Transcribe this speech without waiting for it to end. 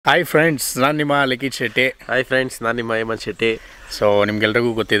Hi friends, ನಾನು ನಿಮ್ಮ ಲಿಖಿತ್ Shetty. Hi friends, ನಾನು ನಿಮ್ಮ ಹೇಮಂತ್ ಶೆಟ್ಟಿ. ಸೊ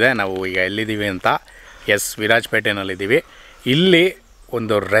ನಿಮ್ಗೆಲ್ರಿಗೂ ಗೊತ್ತಿದೆ ನಾವು ಈಗ ಎಲ್ಲಿದ್ದೀವಿ ಅಂತ. ಎಸ್, ವಿರಾಜಪೇಟೆನಲ್ಲಿದ್ದೀವಿ. ಇಲ್ಲಿ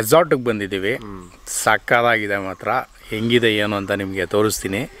ಒಂದು ರೆಸಾರ್ಟಿಗೆ ಬಂದಿದ್ದೀವಿ. ಸಕ್ಕತ್ತಾಗಿದೆ ಮಾತ್ರ. ಹೆಂಗಿದೆ ಏನು ಅಂತ ನಿಮಗೆ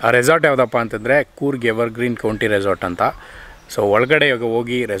ತೋರಿಸ್ತೀನಿ. ಆ ರೆಸಾರ್ಟ್ ಯಾವುದಪ್ಪ ಅಂತಂದರೆ ಕೂರ್ಗ್ ಎವರ್ಗ್ರೀನ್ ಕೌಂಟಿ ರೆಸಾರ್ಟ್ ಅಂತ. ಸೊ ಒಳಗಡೆ ಇವಾಗ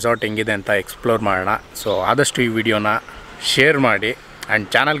ಹೋಗಿ ರೆಸಾರ್ಟ್ ಹೆಂಗಿದೆ ಅಂತ ಎಕ್ಸ್ಪ್ಲೋರ್ ಮಾಡೋಣ. ಸೊ ಆದಷ್ಟು ಈ ವಿಡಿಯೋನ ಶೇರ್ ಮಾಡಿ. ಆ್ಯಂಡ್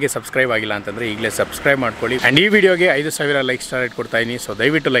ಚಾನಲ್ಗೆ ಸಬ್ಸ್ಕ್ರೈಬ್ ಆಗಿಲ್ಲ ಅಂತಂದರೆ ಈಗಲೇ ಸಬ್ಸ್ಕ್ರೈಬ್ ಮಾಡ್ಕೊಳ್ಳಿ. ಆ್ಯಂಡ್ ಈ ವಿಡಿಯೋಗೆ 5,000 ಲೈಕ್ ಸ್ಟಾರ್ಟ್ ಕೊಡ್ತಾಯಿದ್ದೀನಿ. ಸೊ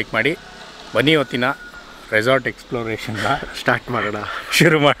ದಯವಿಟ್ಟು ಲೈಕ್ ಮಾಡಿ. ಬನ್ನಿ ಹೊತ್ತಿನ ರೆಸಾರ್ಟ್ ಎಕ್ಸ್ಪ್ಲೋರೇಷನ್ನ ಸ್ಟಾರ್ಟ್ ಮಾಡೋಣ,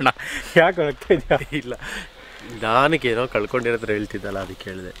 ಶುರು ಮಾಡೋಣ. ಯಾಕೆ ಹೋಗ್ತಾ ಇದೆಯಾ? ಇಲ್ಲ, ನಾನಕ್ಕೇನೋ ಕಳ್ಕೊಂಡಿರೋದ್ರ ಹೇಳ್ತಿದ್ದಲ್ಲ, ಅದಕ್ಕೆ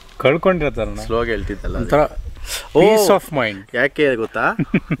ಹೇಳಿದೆ. ಕಳ್ಕೊಂಡಿರತ್ತಾರ ಸ್ಲೋಗೆ ಹೇಳ್ತಿದ್ದಲ್ಲ, ಒಂಥರ ಪೀಸ್ ಆಫ್ ಮೈಂಡ್. ಯಾಕೆ ಗೊತ್ತಾ,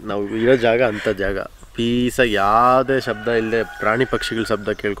 ನಾವು ಇರೋ ಜಾಗ ಅಂಥ ಜಾಗ, ಪೀಸಾಗಿ ಯಾವುದೇ ಶಬ್ದ ಇಲ್ಲದೆ ಪ್ರಾಣಿ ಪಕ್ಷಿಗಳ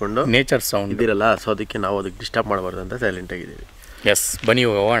ಶಬ್ದ ಕೇಳಿಕೊಂಡು ನೇಚರ್ ಸೌಂಡ್ ಇದಿರಲ್ಲ. ಸೊ ಅದಕ್ಕೆ ನಾವು ಅದಕ್ಕೆ ಡಿಸ್ಟರ್ಬ್ ಮಾಡಬಾರ್ದು ಅಂತ ಸೈಲೆಂಟ್ ಆಗಿದ್ದೀವಿ. ಎಸ್, ಬನ್ನಿ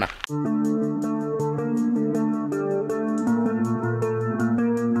ಹೋಗೋಣ.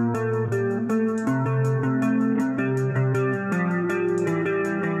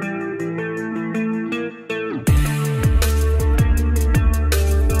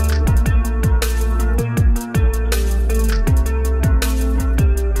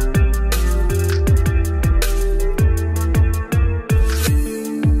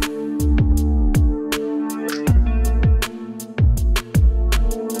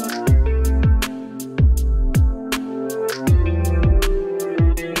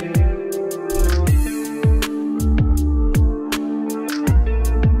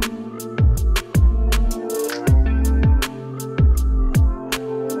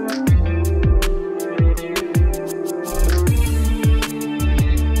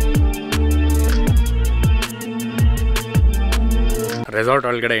 ರೆಸಾರ್ಟ್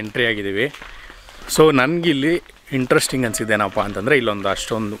ಒಳಗಡೆ ಎಂಟ್ರಿ ಆಗಿದ್ದೀವಿ. ಸೊ ನನಗಿಲ್ಲಿ ಇಂಟ್ರೆಸ್ಟಿಂಗ್ ಅನಿಸಿದ್ದೇನಪ್ಪ ಅಂತಂದರೆ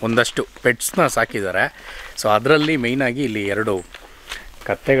ಒಂದಷ್ಟು ಪೆಟ್ಸ್ನ ಸಾಕಿದ್ದಾರೆ. ಸೊ ಅದರಲ್ಲಿ ಮೇಯ್ನಾಗಿ ಇಲ್ಲಿ 2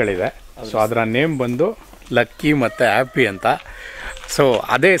 ಕತ್ತೆಗಳಿದೆ. ಸೊ ಅದರ ನೇಮ್ ಬಂದು ಲಕ್ಕಿ ಮತ್ತು ಹ್ಯಾಪಿ ಅಂತ. ಸೊ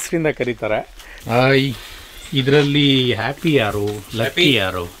ಅದೇ ಹೆಸರಿಂದ ಕರೀತಾರೆ. ಇದರಲ್ಲಿ ಹ್ಯಾಪಿ ಯಾರು, ಲಕ್ಕಿ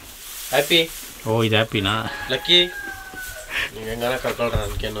ಯಾರು? ಹ್ಯಾಪಿ. ಓ, ಇದು ಹ್ಯಾಪಿನಾ? ಲಕ್ಕಿ ನೀವು ಹೆಂಗಾನ ಕರ್ಕೊಳ್ರ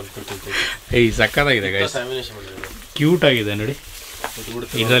ನನಗೇನು ಅಂದ್ಕೊಳ್ತೀನಿ. ಏಯ್, ಸಕ್ಕತ್ತಾಗಿದೆ ಗೈಸ್, ಕ್ಯೂಟ್ ಆಗಿದೆ ನೋಡಿ.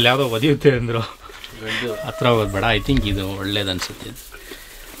 ಇದರಲ್ಲಿ ಯಾವುದೋ ಒದಿಯುತ್ತೆ ಅಂದರು, ಹತ್ರ ಹೋಗೋದು ಬೇಡ. ಐ ಥಿಂಕ್ ಇದು ಒಳ್ಳೇದು ಅನಿಸುತ್ತೆ.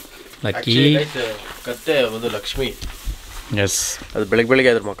 ಲಕ್ಕಿ ಕತ್ತೆ ಒಂದು ಲಕ್ಷ್ಮಿ. ಎಸ್, ಅದು ಬೆಳಗ್ಗೆ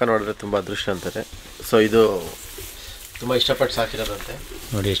ಅದ್ರ ಮುಖ ನೋಡಿದ್ರೆ ತುಂಬ ಅದೃಷ್ಟ ಅಂತಾರೆ. ಸೊ ಇದು ತುಂಬ ಇಷ್ಟಪಟ್ಟು ಸಾಕಿರೋದಂತೆ.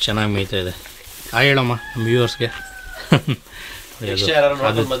 ನೋಡಿ ಎಷ್ಟು ಚೆನ್ನಾಗಿ ಮೇಯ್ತಾ ಇದೆ. ಹೇಳಮ್ಮ ನಮ್ಮ ವ್ಯೂವರ್ಸ್ಗೆ.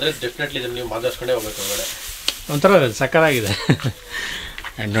 ಅದು ಬಂದರೆ ಡೆಫಿನೆಟ್ಲಿ ಇದನ್ನು ನೀವು ಮಾತಾಡ್ಸ್ಕೊಂಡೇ ಹೋಗ್ಬೇಕು ಹೊರಗಡೆ. ಒಂಥರ ಸಕ್ಕತ್ತಾಗಿದೆ.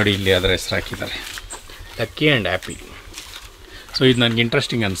 ಆ್ಯಂಡ್ ನೋಡಿ ಇಲ್ಲಿ ಅದರ ಹೆಸರು ಹಾಕಿದ್ದಾರೆ, ಲಕ್ಕಿ ಆ್ಯಂಡ್ ಹ್ಯಾಪಿ. ಸೊ ಇದು ನನಗೆ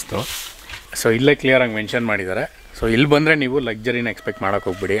ಇಂಟ್ರೆಸ್ಟಿಂಗ್ ಅನಿಸ್ತು. ಸೊ ಇಲ್ಲೇ ಕ್ಲಿಯರಾಗಿ ಮೆನ್ಷನ್ ಮಾಡಿದ್ದಾರೆ. ಸೊ ಇಲ್ಲಿ ಬಂದರೆ ನೀವು ಲಕ್ಸರಿನ ಎಕ್ಸ್ಪೆಕ್ಟ್ ಮಾಡೋಕ್ಕೆ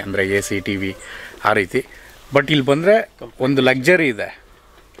ಹೋಗ್ಬಿಡಿ, ಅಂದರೆ AC TV ಆ ರೀತಿ. ಬಟ್ ಇಲ್ಲಿ ಬಂದರೆ ಒಂದು ಲಕ್ಸರಿ ಇದೆ.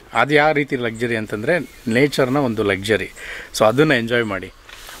 ಅದು ಯಾವ ರೀತಿ ಲಕ್ಸರಿ ಅಂತಂದರೆ ನೇಚರ್ನ ಒಂದು ಲಕ್ಸರಿ. ಸೊ ಅದನ್ನು ಎಂಜಾಯ್ ಮಾಡಿ.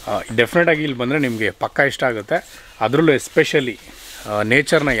 ಡೆಫಿನೆಟಾಗಿ ಇಲ್ಲಿ ಬಂದರೆ ನಿಮಗೆ ಪಕ್ಕಾ ಇಷ್ಟ ಆಗುತ್ತೆ. ಅದರಲ್ಲೂ ಎಸ್ಪೆಷಲಿ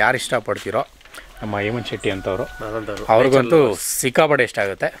ನೇಚರ್ನ ಯಾರು ಇಷ್ಟಪಡ್ತೀರೋ, ನಮ್ಮ ಹೇಮಂತ್ ಶೆಟ್ಟಿ ಅಂತವರು, ಅವ್ರಿಗಂತೂ ಸಿಕ್ಕಾಪಟ್ಟೆ ಇಷ್ಟ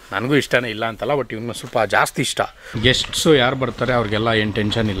ಆಗುತ್ತೆ. ನನಗೂ ಇಷ್ಟನೇ ಇಲ್ಲ ಅಂತಲ್ಲ, ಬಟ್ ಇವನು ಸ್ವಲ್ಪ ಜಾಸ್ತಿ ಇಷ್ಟ. ಗೆಸ್ಟ್ಸು ಯಾರು ಬರ್ತಾರೆ ಅವ್ರಿಗೆಲ್ಲ ಏನು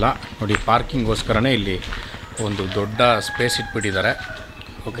ಟೆನ್ಷನ್ ಇಲ್ಲ. ನೋಡಿ, ಪಾರ್ಕಿಂಗ್ಗೋಸ್ಕರನೇ ಇಲ್ಲಿ ಒಂದು ದೊಡ್ಡ ಸ್ಪೇಸ್ ಇಟ್ಬಿಟ್ಟಿದ್ದಾರೆ.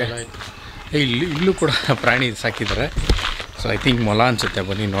 ಓಕೆ, ಇಲ್ಲೂ ಕೂಡ ಪ್ರಾಣಿ ಸಾಕಿದ್ದಾರೆ. ಸೊ ಐ ಥಿಂಕ್ ಮೊಲ ಅನಿಸುತ್ತೆ.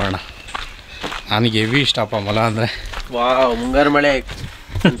 ಬನ್ನಿ ನೋಡೋಣ. ನನಗೆ ಹೆವಿ ಇಷ್ಟಪ್ಪ ಮೊಲ ಅಂದರೆ. ಮುಂಗಾರು ಮಳೆ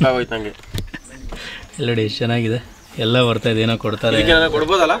ಹೋಯ್ತು ನನಗೆ. ನೋಡಿ ಎಷ್ಟು ಚೆನ್ನಾಗಿದೆ, ಎಲ್ಲ ಬರ್ತಾಯಿದೆ, ಏನೋ ಕೊಡ್ತಾರೆ.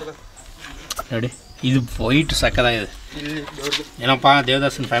 ಕೊಡ್ಬೋದಲ್ಲ ನೋಡಿ, ಇದು ವೈಟ್ ಸಕ್ಕದಾಗಿದೆ. ಏನಪ್ಪ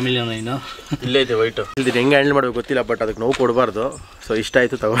ದೇವದಾಸನ್ ಫ್ಯಾಮಿಲಿ ಇನ್ನು ಇಲ್ಲೇ ಇದೆ ವೈಟು. ಇಲ್ಲಿ ಹೆಂಗೆ ಹ್ಯಾಂಡಲ್ ಮಾಡಬೇಕು ಗೊತ್ತಿಲ್ಲ, ಬಟ್ ಅದಕ್ಕೆ ನೋವು ಕೊಡಬಾರ್ದು. ಸೊ ಇಷ್ಟ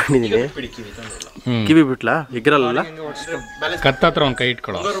ಆಯಿತು, ತಗೊಂಡಿದ್ದೀನಿ. ಕಿವಿ ಬಿಟ್ಲಾ ಎಗ್ರಲ್ಲ, ಕತ್ತತ್ರ ಒಂದು ಕೈ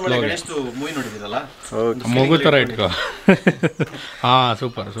ಇಟ್ಕೊಳ್ಳೋ, ಮಗು ಥರ ಇಟ್ಕೊ. ಹಾಂ,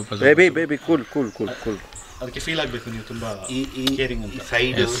 super super. Baby cool cool cool cool. ಅದಕ್ಕೆ ಫೀಲ್ ಆಗಬೇಕು ನೀವು ತುಂಬ ಕೇರಿಂಗ್ ಅಂತ.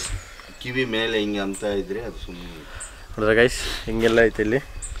 ಸೈಡ್ ಕಿವಿ ಮೇಲೆ ಹಿಂಗೆ ಅಂತ ಇದ್ರೆ ಅದು ಸುಮ್ಮನೆ ನೋಡಿದ್ರೆ ಗೈಸ್ ಹಿಂಗೆಲ್ಲ ಐತೆ ಇಲ್ಲಿ.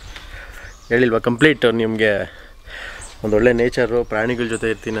 ಹೇಳಿಲ್ವಾ, ಕಂಪ್ಲೀಟ್ ನಿಮಗೆ ಒಂದು ಒಳ್ಳೆ ನೇಚರು, ಪ್ರಾಣಿಗಳ ಜೊತೆ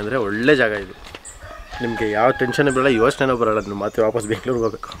ಇರ್ತೀನಿ ಅಂದರೆ ಒಳ್ಳೆ ಜಾಗ ಇದು. ನಿಮಗೆ ಯಾವ ಟೆನ್ಷನ್ ಬರಲ್ಲ, ಯೋಚನೆನೂ ಬರಲ್ಲ. ನೀವು ಮತ್ತೆ ವಾಪಸ್ ಬೆಂಗಳೂರಿಗೆ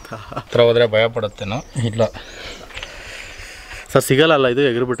ಹೋಗ್ಬೇಕು ಅಂತ ಹತ್ರ ಹೋದರೆ ಭಯ ಪಡುತ್ತೇನೋ. ಇಲ್ಲ ಸರ್, ಸಿಗಲ್ಲ ಇದು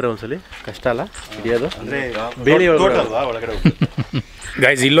ಎಗರು ಒಂದ್ಸಲಿ ಕಷ್ಟ ಅಲ್ಲ ಹಿಡಿಯೋದು. ಅಂದರೆ ಬೇರೆ ಒಳಗಡೆ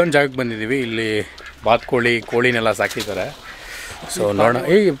ಗೈಸ್ ಇಲ್ಲೊಂದು ಜಾಗಕ್ಕೆ ಬಂದಿದ್ದೀವಿ. ಇಲ್ಲಿ ಬಾತ್ಕೋಳಿ, ಕೋಳಿನೆಲ್ಲ ಸಾಕಿದ್ದಾರೆ. ಸೊ ನೋಡೋಣ.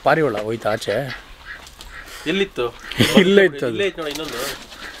 ಪಾರಿವಾಳ ಹೋಯ್ತು ಆಚೆ. ಎಲ್ಲಿತ್ತು? ಇಲ್ಲೇ ಇತ್ತು, ಇಲ್ಲೇ ಇತ್ತು ನೋಡಿ. ಇನ್ನೊಂದು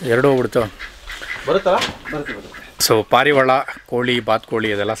 2 ಹೋಗ್ಬಿಡ್ತು. ಬರುತ್ತಲ್ಲ, ಬರುತ್ತೆ. ಸೊ ಪಾರಿವಾಳ, ಕೋಳಿ, ಬಾತ್ಕೋಳಿ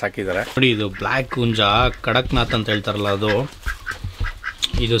ಅದೆಲ್ಲ ಸಾಕಿದ್ದಾರೆ. ನೋಡಿ, ಇದು ಬ್ಲ್ಯಾಕ್ ಹುಂಜ, ಕಡಕ್ನಾಥ್ ಅಂತ ಹೇಳ್ತಾರಲ್ಲ ಅದು.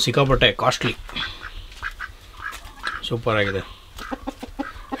 ಇದು ಸಿಕ್ಕಾಪಟ್ಟೆ ಕಾಸ್ಟ್ಲಿ, ಸೂಪರ್ ಆಗಿದೆ.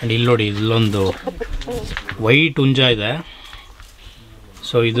 ಆ್ಯಂಡ್ ಇಲ್ಲಿ ನೋಡಿ, ಇಲ್ಲೊಂದು ವೈಟ್ ಹುಂಜ ಇದೆ.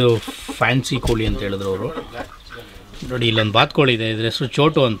 ಸೊ ಇದು ಫ್ಯಾನ್ಸಿ ಕೋಳಿ ಅಂತ ಹೇಳಿದ್ರು ಅವರು. ನೋಡಿ ಇಲ್ಲೊಂದು ಬಾತ್ಕೋಳಿ ಇದೆ, ಇದ್ರ ಹೆಸರು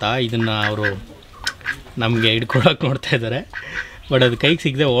ಚೋಟು ಅಂತ. ಇದನ್ನು ಅವರು ನಮಗೆ ಹಿಡ್ಕೊಳಕ್ಕೆ ನೋಡ್ತಾ ಇದ್ದಾರೆ, ಬಟ್ ಅದು ಕೈಗೆ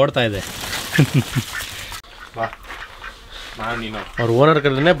ಸಿಗದೆ ಓಡ್ತಾ ಇದೆ. ನಾನು ನೀನು ಅವ್ರ ಓನರ್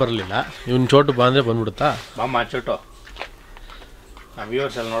ಕಡೆನೇ ಬರಲಿಲ್ಲ, ಇವ್ನು ಚೋಟು ಬಾ ಅಂದರೆ ಬಂದ್ಬಿಡುತ್ತಾ? ಬಾಮ್ಮ ಚೋಟು, ನಾವು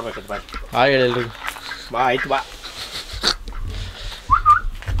ವ್ಯೂವರ್ಸ್ ಎಲ್ಲ ನೋಡ್ಬೇಕು. ಬಾ ಹೇಳಿ ಎಲ್ರಿಗೂ. ಬಾ ಆಯ್ತು ಬಾ.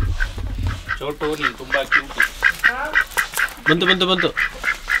 ಚೋಟು ನೀನು ತುಂಬ ಕ್ಯೂಟ್. ಬಂತು.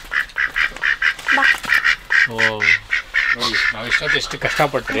 ಓ ನೋಡಿ, ನಾವು ಎಷ್ಟು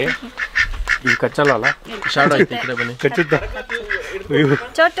ಕಷ್ಟಪಟ್ರಿ. ಇದು ಕಚ್ಚಲ್ಲ, ಶಾಡೋ ಐತೆ, ಈ ಕಡೆ ಬನ್ನಿ. ಕಚ್ಚುತ್ತ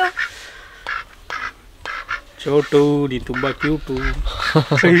ಚೋಟು ನೀ ತುಂಬ ಕ್ಯೂಟು.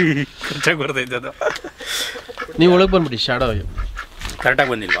 ಕಚ್ಚಾಗಿ ಬರ್ತೈತೆ ಅದು. ನೀವು ಒಳಗೆ ಬಂದ್ಬಿಡಿ, ಶಾಡೋ ಕರೆಕ್ಟಾಗಿ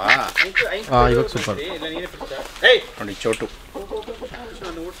ಬಂದಿಲ್ವಾ? ಇವಾಗ ಸೂಪರ್. ನೋಡಿ ಚೋಟು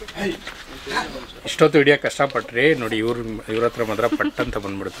ಇಷ್ಟೊತ್ತು ಹಿಡಿಯೋಕೆ ಕಷ್ಟಪಟ್ರಿ ನೋಡಿ, ಇವ್ರ ಹತ್ರ ಮಾತ್ರ ಪಟ್ ಅಂತ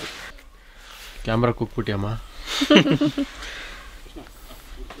ಬಂದ್ಬಿಡ್ತು. ಕ್ಯಾಮ್ರಾ ಕುಕ್ಬಿಟ್ಟಿ ಅಮ್ಮ.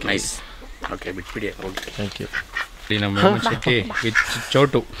 ನೈಸ್. ಓಕೆ ಬಿಟ್ಬಿಡಿ. Okay thank you. ನಮ್ಮ ಹೇಮಂತ್ ಶೆಟ್ಟಿ ವಿತ್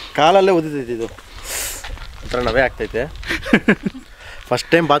ಚೋಟು. ಕಾಲಲ್ಲೇ ಉದಿತೈತಿ ಇದು, ಒಂಥರ ನವೇ ಆಗ್ತೈತೆ. ಫಸ್ಟ್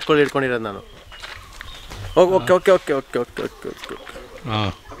ಟೈಮ್ ಬಾತ್ಕೊಳ್ಳಿ ಇಟ್ಕೊಂಡಿರೋದು ನಾನು. ಓಕೆ.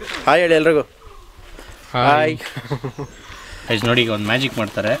 ಹಾಯ್ ಹೇಳಿ ಎಲ್ರಿಗೂ. ಹಾಯ್. ನೋಡಿ ಈಗ ಒಂದು ಮ್ಯಾಜಿಕ್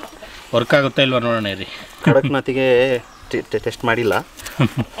ಮಾಡ್ತಾರೆ, ವರ್ಕ್ ಆಗುತ್ತಾ ಇಲ್ವಾ ನೋಡೋಣ ರೀ. ಕಡಕ್ನಾಥಿಗೆ ಟೆಸ್ಟ್ ಮಾಡಿಲ್ಲ.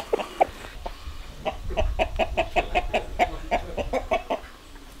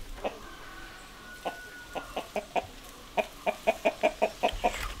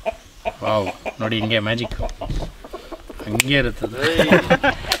 ವಾವ್ ನೋಡಿ ಹಿಂಗೆ ಮ್ಯಾಜಿಕ್ ಹಂಗೆ ಇರುತ್ತದೆ.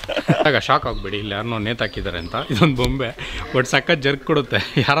 ಆಗ ಶಾಕ್ ಆಗಬೇಡಿ, ಇಲ್ಲಿ ಯಾರನ್ನೋ ನೇತಾಕಿದ್ದಾರೆ ಅಂತ. ಇದೊಂದು ಬೊಂಬೆ, ಬಟ್ ಸಖತ್ ಜರ್ಕ್ ಕೊಡುತ್ತೆ.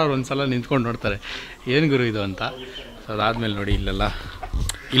 ಯಾರು ಒಂದ್ಸಲ ನಿಂತ್ಕೊಂಡು ನೋಡ್ತಾರೆ ಏನು ಗುರು ಇದು ಅಂತ. ಸೊ ಅದಾದಮೇಲೆ ನೋಡಿ ಇಲ್ಲೆಲ್ಲ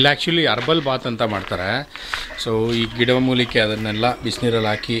ಇಲ್ಲಿ ಆ್ಯಕ್ಚುಲಿ ಅರ್ಬಲ್ ಬಾತ್ ಅಂತ ಮಾಡ್ತಾರೆ. ಸೊ ಈ ಗಿಡಮೂಲಿಕೆ ಅದನ್ನೆಲ್ಲ ಬಿಸಿನೀರಲ್ಲಿ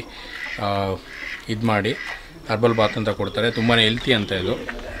ಹಾಕಿ ಇದು ಮಾಡಿ ಅರ್ಬಲ್ ಬಾತ್ ಅಂತ ಕೊಡ್ತಾರೆ. ತುಂಬಾ ಹೆಲ್ತಿ ಅಂತ ಇದು.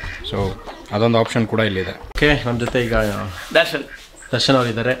 ಸೊ ಅದೊಂದು ಆಪ್ಷನ್ ಕೂಡ ಇಲ್ಲಿದೆ. ಓಕೆ, ನಮ್ಮ ಜೊತೆ ಈಗ ದರ್ಶನ್ ಅವ್ರು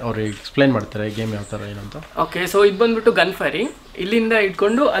ಇದ್ದಾರೆ, ಅವ್ರು ಎಕ್ಸ್ಪ್ಲೈನ್ ಮಾಡ್ತಾರೆ ಗೇಮ್ ಯಾವ ಥರ ಏನಂತ. ಓಕೆ, ಸೊ ಇದು ಬಂದ್ಬಿಟ್ಟು ಗನ್ ಫೈರಿಂಗ್. ಇಲ್ಲಿಂದ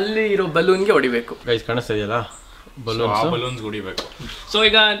ಇಟ್ಕೊಂಡು ಅಲ್ಲಿ ಇರೋ ಬಲೂನ್ಗೆ ಹೊಡಿಬೇಕು. ಗೈಸ್ ಕಾಣಿಸ್ತಾ ಇದೆಯಲ್ಲ, ಬಲೂನ್ಸ್ ಹೊಡಿಬೇಕು. ಸೊ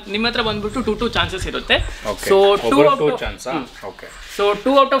ಈಗ ನಿಮ್ಮ ಹತ್ರ ಬಂದ್ಬಿಟ್ಟು 2 ಚಾನ್ಸಸ್ ಇರುತ್ತೆ. ಸೊ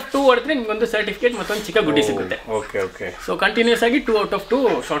 2 ಔಟ್ ಆಫ್ 2 ಹೊಡೆದ್ರೆ ನಿಮ್ಗೊಂದು ಸರ್ಟಿಫಿಕೇಟ್ ಮತ್ತೊಂದು ಚಿಕ್ಕ ಗುಡ್ಡಿ ಸಿಗುತ್ತೆ. ಓಕೆ. ಸೊ ಕಂಟಿನ್ಯೂಸ್ ಆಗಿ 2 ಔಟ್ ಆಫ್ 2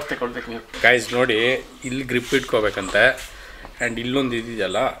 ಶಾರ್ಟ್ಸ್ ತಗೊಳ್ಬೇಕು ನೀವು. ಗೈಸ್ ನೋಡಿ ಇಲ್ಲಿ ಗ್ರಿಪ್ ಇಟ್ಕೋಬೇಕಂತೆ. ಆ್ಯಂಡ್ ಇಲ್ಲೊಂದು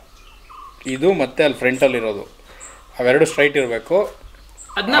ಇದೆಯಲ್ಲ, ಇದು ಮತ್ತೆ ಅಲ್ಲಿ ಫ್ರಂಟಲ್ಲಿ ಇರೋದು, ಅವೆರಡು ಸ್ಟ್ರೈಟ್ ಇರಬೇಕು.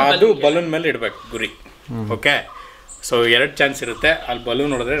 ಅದು ಬಲೂನ್ ಮೇಲೆ ಇಡಬೇಕು ಗುರಿ. ಓಕೆ, ಸೊ 2 ಚಾನ್ಸ್ ಇರುತ್ತೆ. ಅಲ್ಲಿ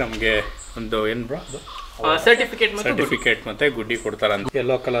ಬಲೂನ್ ಹೊಡೆದ್ರೆ ನಮಗೆ ಒಂದು ಏನು ಬ್ರೋ ಅದು ಸರ್ಟಿಫಿಕೇಟ್ ಮತ್ತೆ ಗುಡ್ಡಿ ಕೊಡ್ತಾರಂತ.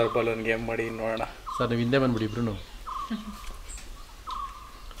 ಯೆಲ್ಲೋ ಕಲರ್ ಬಲೂನ್ ಗೇಮ್ ಮಾಡಿ ನೋಡೋಣ. ಸರ್ ನೀವು ಹಿಂದೆ ಬಂದ್ಬಿಡಿ ಇಬ್ರು.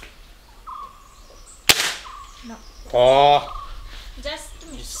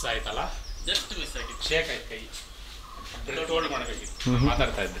 ಮಿಸ್ ಆಯ್ತಲ್ಲ, ಜಸ್ಟ್ ಮಿಸ್ ಆಗಿತ್ತು. ಶೇಕ್ ಆಯ್ತು ಕೈ, ಟೋಲ್ಡ್ ಮಾಡಬೇಕಿತ್ತು.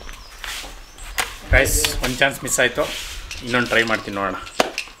 ಮಾತಾಡ್ತಾ ಇದ್ದೆ ಗೈಸ್. ಒಂದು ಚಾನ್ಸ್ ಮಿಸ್ ಆಯಿತು, ಇನ್ನೊಂದು ಟ್ರೈ ಮಾಡ್ತೀನಿ ನೋಡೋಣ.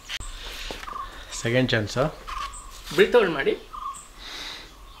 ಸೆಕೆಂಡ್ ಚಾನ್ಸಾ? ಬ್ರಿತ್ ಹೋಲ್ಡ್ ಮಾಡಿ.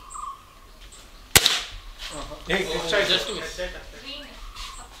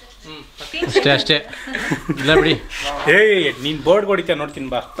 ಅಷ್ಟೇ ಇಲ್ಲ ಬಿಡಿ. ನೀನು ಬೋರ್ಡ್ ಹೊಡಿತೀಯ ನೋಡ್ತೀನಿ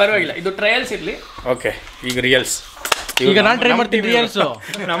ಬಾ. ಪರವಾಗಿಲ್ಲ, ಇದು ಟ್ರಯಲ್ಸ್ ಇರಲಿ. ಓಕೆ, ಈಗ ರಿಯಲ್ಸ್. ಈಗ ನಾನು ಟ್ರೈ ಮಾಡ್ತೀನಿ ರಿಯಲ್ಸ್.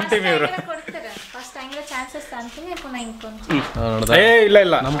 ನಮ್ಮ ಟೀಮ್ ಇವರು.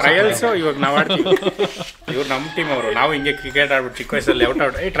 ಇಲ್ಲ ಟ್ರಯಲ್ಸ್ ಇವಾಗ ನಾವು ಆಡ್ತೀವಿ. ಇವ್ರು ನಮ್ಮ ಟೀಮ್ ಅವರು. ನಾವು ಹಿಂಗೆ ಕ್ರಿಕೆಟ್ ಆಡ್ಬಿಟ್ಟು ಚಿಕ್ಕ ವಯಸ್ಸಲ್ಲಿ ಔಟ್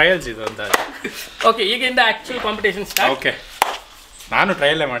ಟ್ರಯಲ್ಸ್ ಇದು ಅಂತ. ಓಕೆ, ಈಗಿಂದ ಆಕ್ಚುಲ್ ಕಾಂಪಿಟೇಷನ್ ಸ್ಟಾರ್ಟ್. ಓಕೆ, ನಾನು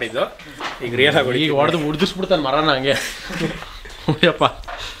ಟ್ರಯಲ್ಲೇ ಮಾಡಿದ್ದು. ಈಗ ರಿಯಲ್ ಆಗಿ ಈಗ ಹೊಡೆದು ಉಡ್ದಿಸ್ಬಿಡ್ತಾನೆ ಮರನ ಹಂಗೆ. ಅಯ್ಯಪ್ಪ,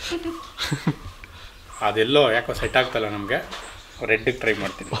 ಅದೆಲ್ಲೋ ಯಾಕೋ ಸೆಟ್ ಆಗ್ತಲ್ಲ ನಮಗೆ. ರೆಡ್ಗೆ ಟ್ರೈ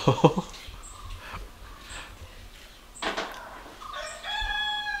ಮಾಡ್ತೀನಿ.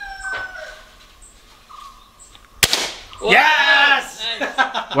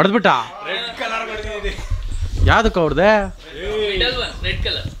 ಹೊಡೆದ್ಬಿಟ್ಟ. ಯಾವ್ದಕ್ಕೆ ಅವ್ರದ್ದೆ?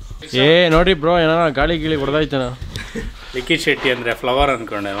 ಏ ನೋಡ್ರಿ ಬ್ರೋ, ಏನಾರ ಗಾಳಿ ಗೀಳಿ ಹೊಡೆದಾಯ್ತಾನ. ಲಿಖಿತ್ ಶೆಟ್ಟಿ ಅಂದರೆ ಫ್ಲವರ್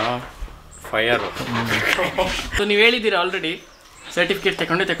ಅಂದ್ಕೊಂಡೇನೋ, ಫೈರ್. ಸೊ ನೀವು ಹೇಳಿದ್ದೀರಾ ಆಲ್ರೆಡಿ ಸರ್ಟಿಫಿಕೇಟ್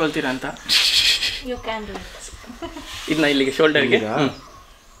ತಗೊಳ್ತೀರಾ ಅಂತ. ಇದನ್ನ ಇಲ್ಲಿಗೆ ಶೋಲ್ಡರ್ಗೆ.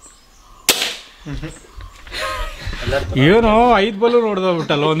 ಏನು 5 ಬಲೂನ್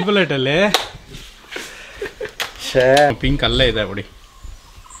ಹೊಡೆದೋಗ್ಬಿಟ್ಟಲ್ಲ ಒಂದು ಬುಲೆಟಲ್ಲಿ. ಪಿಂಕ್ ಅಲ್ಲೇ ಇದೆ ಬಿಡಿ.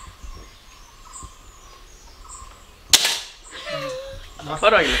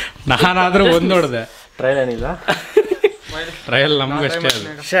 ಪರವಾಗಿಲ್ಲ, ನಾನಾದ್ರೂ ಒಂದು ಹೊಡೆದೆ. ಟ್ರಯಲ್ ಏನಿಲ್ಲ, ಟ್ರಯಲ್ ನಮಗಷ್ಟೇ ಅದು.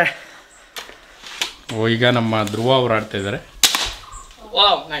 ಓ, ಈಗ ನಮ್ಮ ಧ್ರುವ ಅವ್ರು ಆಡ್ತಾ ಇದ್ದಾರೆ.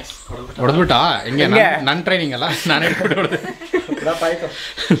 Wow nice. ಹೊಡೆದ್ಬಿಟ್ಟ ಹೆಂಗೆ? ನನ್ನ ಟ್ರೈನಿಂಗ್ ಅಲ್ಲ, ನಾನು ಹೇಳ್ಬಿಟ್ಟು ಹೊಡೆದೆ.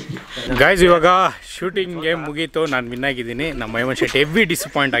 ಗಾಯ್ಸ್ ಇವಾಗ ಶೂಟಿಂಗ್ಗೆ ಮುಗೀತು, ನಾನು ವಿನ್ ಆಗಿದ್ದೀನಿ. ನಮ್ಮ ಹೇಮಂತ್ ಶೆಟ್ಟಿ ಹೆವಿ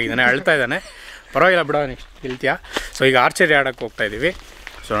ಡಿಸಪಾಯಿಂಟ್ ಆಗಿದ್ದಾನೆ, ಅಳ್ತಾ ಇದ್ದಾನೆ. ಪರವಾಗಿಲ್ಲ ಬಿಡೋ, ನೆಕ್ಸ್ಟ್ ಗೆಲ್ತೀಯಾ. ಸೊ ಈಗ ಆರ್ಚರಿ ಆಡೋಕ್ಕೆ ಹೋಗ್ತಾ ಇದ್ದೀವಿ.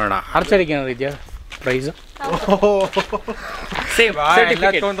 ಸೊ ನೋಡೋಣ ಆರ್ಚರಿಗೆ ಏನಾದ್ರು ಇದೆಯಾ ಪ್ರೈಸು?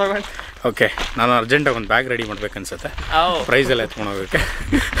 ಓಕೆ, ನಾನು ಅರ್ಜೆಂಟಾಗಿ ಒಂದು ಬ್ಯಾಗ್ ರೆಡಿ ಮಾಡ್ಬೇಕನ್ಸುತ್ತೆ, ಪ್ರೈಸೆಲ್ಲ ಎತ್ಕೊಂಡು ಹೋಗೋಕ್ಕೆ.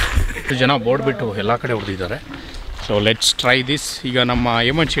 ಜನ ಬೋರ್ಡ್ ಬಿಟ್ಟು ಎಲ್ಲ ಕಡೆ ಹೊಡೆದಿದ್ದಾರೆ. So let's try this. ಈಗ ನಮ್ಮ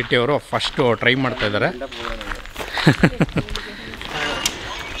ಹೇಮಂತ್ ಶೆಟ್ಟಿ ಅವರು ಫಸ್ಟು ಟ್ರೈ ಮಾಡ್ತಾ ಇದ್ದಾರೆ.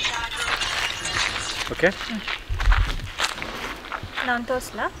 ಓಕೆ, ನಾನು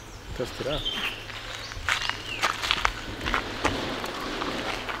ತೋರಿಸ್ತೀರಾ?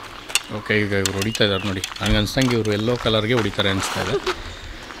 ಓಕೆ, ಈಗ ಇವ್ರು ಹೊಡಿತಾ ಇದ್ದಾರೆ ನೋಡಿ. ನನಗೆ ಅನ್ಸಂಗೆ ಇವರು ಎಲ್ಲೋ ಕಲರ್ಗೆ ಹೊಡಿತಾರೆ ಅನಿಸ್ತಾ ಇದೆ.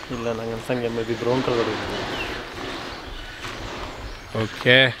 ಇಲ್ಲ, ನಂಗೆ ಅನ್ಸಂಗೆ ಮೇ ಬಿ ಬ್ರೌನ್ ಕಲರ್ ಹೊಡಿತಾರೆ.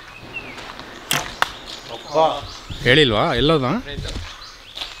 ಓಕೆ, ಹೇಳಿಲ್ವಾ ಎಲ್ಲೋದ?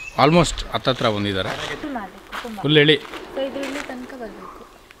 ಆಲ್ಮೋಸ್ಟ್ ಹತ್ತತ್ರ ಬಂದಿದ್ದಾರೆ. ಫುಲ್ ಹೇಳಿ.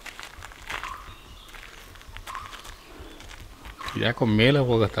 ಯಾಕೋ ಮೇಲೆ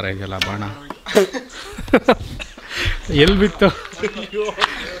ಹೋಗೋ ಥರ ಇದೆಯಲ್ಲ ಬಾಣ. ಎಲ್ಲಿ ಬಿತ್ತು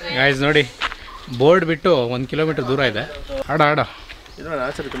ಗಾಯ್ಸ್ ನೋಡಿ, ಬೋರ್ಡ್ ಬಿಟ್ಟು 1 ಕಿಲೋಮೀಟರ್ ದೂರ ಇದೆ. ಆಡ ಇದು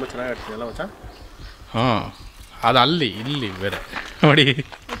ಆಚರಿ ತುಂಬ ಚೆನ್ನಾಗಿ ಆಡ್ತೀನಲ್ಲ ಮಚ್ಚ. ಹಾಂ, ಅದು ಅಲ್ಲಿ ಇಲ್ಲಿ ಬೇರೆ ನೋಡಿ.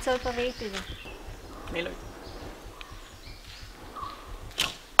 ಸ್ವಲ್ಪ ವೇಟ್ ಇದೆ.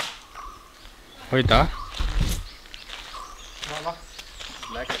 ಹೋಯ್ತಾ?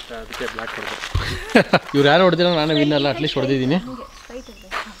 ಬ್ಲ್ಯಾಕ್ ಇಷ್ಟ, ಅದಕ್ಕೆ ಬ್ಲ್ಯಾಕ್ ಹೊಡೆದು. ಇವ್ರು ಯಾರು ಹೊಡೆದಿಲ್ಲ, ನಾನು ವಿನ್ ಅಲ್ಲ, ಅಟ್ಲೀಸ್ಟ್ ಹೊಡೆದಿದ್ದೀನಿ.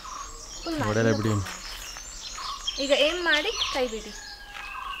 ಹೊಡೆಯಲ್ಲ ಬಿಡಿ. ಈಗ ಏಮ್ ಮಾಡಿ ಕೈ ಬಿಡಿ.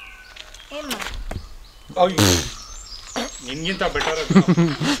 ಏಮ್ ಮಾಡಿ. ನಿನ್ಗಿಂತ ಬೆಟರ್.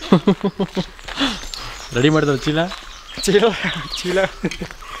 ರೆಡಿ ಮಾಡಿದ್ರು ಚೀಲ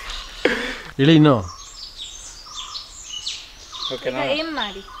ಇಳಿ ಇನ್ನು. ಓಕೆ, ಏಮ್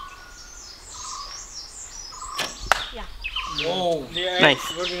ಮಾಡಿ.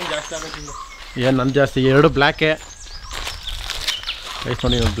 ಏನು ನನ್ನ ಜಾಸ್ತಿ, 2 ಬ್ಲ್ಯಾಕೆ. ಗೈಸ್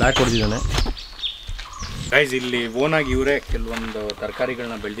ನೋಡಿ, ಬ್ಲ್ಯಾಕ್ ಹೊಡೆದಿದ್ದಾನೆ. ಗೈಸ್ ಇಲ್ಲಿ ಓನಾಗಿ ಇವರೇ ಕೆಲವೊಂದು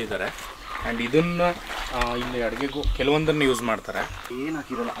ತರಕಾರಿಗಳನ್ನ ಬೆಳೆದಿದ್ದಾರೆ. ಆ್ಯಂಡ್ ಇದನ್ನು ಇಲ್ಲಿ ಅಡುಗೆಗೂ ಕೆಲವೊಂದನ್ನು ಯೂಸ್ ಮಾಡ್ತಾರೆ. ಏನು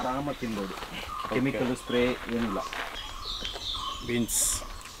ಹಾಕಿರಲ್ಲ, ಆರಾಮಾಗಿ ತಿನ್ಬೋದು. ಕೆಮಿಕಲ್ ಸ್ಪ್ರೇ ಏನಿಲ್ಲ. ಬೀನ್ಸ್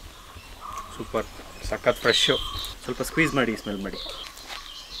ಸೂಪರ್, ಸಖತ್ ಫ್ರೆಶ್ಶು. ಸ್ವಲ್ಪ ಸ್ಕ್ವೀಸ್ ಮಾಡಿ ಸ್ಮೆಲ್ ಮಾಡಿ.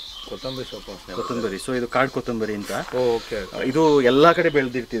 ಕೊತ್ತಂಬರಿ ಸೊಪ್ಪು, ಕೊತ್ತಂಬರಿ. ಸೊ ಇದು ಕಾಡು ಕೊತ್ತಂಬರಿ ಅಂತ. ಓಕೆ, ಇದು ಎಲ್ಲ ಕಡೆ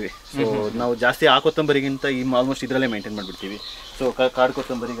ಬೆಳೆದಿರ್ತೀವಿ. ಸೊ ನಾವು ಜಾಸ್ತಿ ಆ ಕೊತ್ತಂಬರಿಗಿಂತ ಈ ಆಲ್ಮೋಸ್ಟ್ ಇದರಲ್ಲೇ ಮೇಂಟೈನ್ ಮಾಡಿಬಿಡ್ತೀವಿ. ಸೊ ಕಾಡು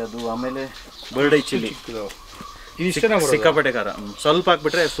ಕೊತ್ತಂಬರಿಗೆ ಅದು. ಆಮೇಲೆ ಬರ್ಡ್ ಐ ಚಿಲ್ಲಿ, ಸಿಕ್ಕಾಪಟ್ಟೆ ಖಾರ. ಸ್ವಲ್ಪ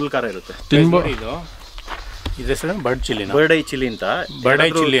ಹಾಕ್ಬಿಟ್ರೆ ಫುಲ್ ಖಾರ ಇರುತ್ತೆ. ಇದು ಹೆಸರು bird chilli. Bird I chilli ಅಂತ. ಬರ್ಡ್ ಐ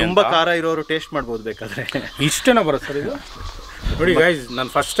ಚಿಲ್ಲಿ ತುಂಬಾ ಖಾರ ಇರೋರು ಟೇಸ್ಟ್ ಮಾಡ್ಬೋದು ಬೇಕಾದ್ರೆ. ಇಷ್ಟೇನ ಬರುತ್ತೆ ಸರ್ ಇದು? ನೋಡಿ ಗೈಸ್, ನಾನು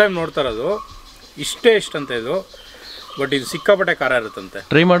ಫಸ್ಟ್ ಟೈಮ್ ನೋಡ್ತಾ ಇರೋದು. ಇಷ್ಟೇ ಅಂತ ಇದು, ಬಟ್ ಇದು ಸಿಕ್ಕಾಪಟ್ಟೆ ಖಾರ ಇರುತ್ತಂತೆ.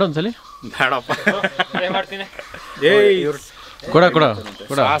 ಟ್ರೈ ಮಾಡು ಒಂದ್ಸಲಿ. ಬೇಡಪ್ಪ, ಮಾಡ್ತೀನಿ. ಕೊಡ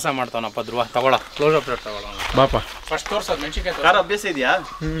ಸಾಹಸ ಮಾಡ್ತಾವನಪ್ಪ ಧ್ರುವ. ತಗೊಳ, ಕ್ಲೋಸ್ ಅಪ್ ತಗೊಳ ಬಾಪ. ಫಸ್ಟ್ ತೋರ್ಸೋದು ಮೆಣಸಿನ್ಕಾಯಿ ಖಾರ ಅಭ್ಯಾಸ ಇದೆಯಾ?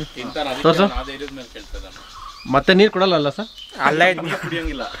 ತೋರ್ಸು. ಅದೇ ಇರೋದ್ ಮೇಲೆ ಕೇಳ್ತದೆ. ಮತ್ತೆ ನೀರು ಕೊಡಲ್ಲ ಸರ್? ಅಲ್ಲೇ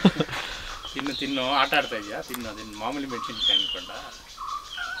ಕುಡಿಯೋಂಗಿಲ್ಲ. ತಿನ್ನು ಆಟ ಆಡ್ತಾ ಇದೆಯಾ? ತಿನ್ನು ಮಾಮೂಲಿ ಮೆಣಸಿನ್ಕಾಯಿ ಅನ್ಕೊಂಡ.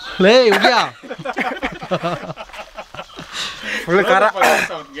 ಲೇ ಹುಡ್ಗ, ಫುಲ್ ಖಾರ.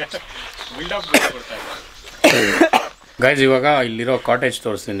 ಗೈಸ್ ಇವಾಗ ಇಲ್ಲಿರೋ ಕಾಟೇಜ್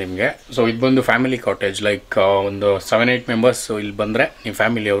ತೋರಿಸ್ತೀನಿ ನಿಮಗೆ. ಸೊ ಇದು ಬಂದು ಫ್ಯಾಮಿಲಿ ಕಾಟೇಜ್. ಲೈಕ್ ಒಂದು 7-8 ಮೆಂಬರ್ಸ್ ಇಲ್ಲಿ ಬಂದರೆ ನಿಮ್ಮ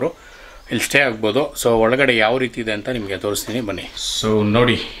ಫ್ಯಾಮಿಲಿಯವರು ಇಲ್ಲಿ ಸ್ಟೇ ಆಗ್ಬೋದು. ಸೊ ಒಳಗಡೆ ಯಾವ ರೀತಿ ಇದೆ ಅಂತ ನಿಮಗೆ ತೋರಿಸ್ತೀನಿ, ಬನ್ನಿ. ಸೊ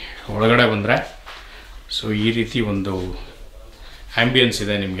ನೋಡಿ, ಒಳಗಡೆ ಬಂದರೆ ಸೊ ಈ ರೀತಿ ಒಂದು ಆ್ಯಂಬಿಯನ್ಸ್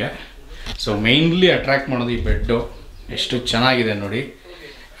ಇದೆ ನಿಮಗೆ. ಸೊ ಮೇಯ್ನ್ಲಿ ಅಟ್ರ್ಯಾಕ್ಟ್ ಮಾಡೋದು ಈ ಬೆಡ್ಡು ಎಷ್ಟು ಚೆನ್ನಾಗಿದೆ ನೋಡಿ.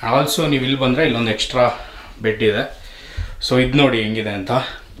 ಆಲ್ಸೋ ನೀವು ಇಲ್ಲಿ ಬಂದರೆ ಇಲ್ಲೊಂದು ಎಕ್ಸ್ಟ್ರಾ ಬೆಡ್ ಇದೆ. ಸೊ ಇದು ನೋಡಿ ಹೆಂಗಿದೆ ಅಂತ.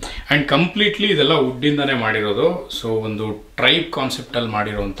 ಆ್ಯಂಡ್ ಕಂಪ್ಲೀಟ್ಲಿ ಇದೆಲ್ಲ ವುಡ್ಡಿಂದನೇ ಮಾಡಿರೋದು. ಸೊ ಒಂದು ಟ್ರೈಬ್ ಕಾನ್ಸೆಪ್ಟಲ್ಲಿ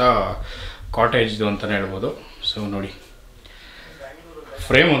ಮಾಡಿರೋಂಥ ಕಾಟೇಜ್ದು ಅಂತಲೇ ಹೇಳ್ಬೋದು. ಸೊ ನೋಡಿ,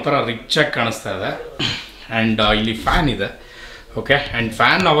 ಫ್ರೇಮ್ ಒಂಥರ ರಿಚಾಗಿ ಕಾಣಿಸ್ತಾ ಇದೆ. ಆ್ಯಂಡ್ ಇಲ್ಲಿ ಫ್ಯಾನ್ ಇದೆ. ಓಕೆ, ಆ್ಯಂಡ್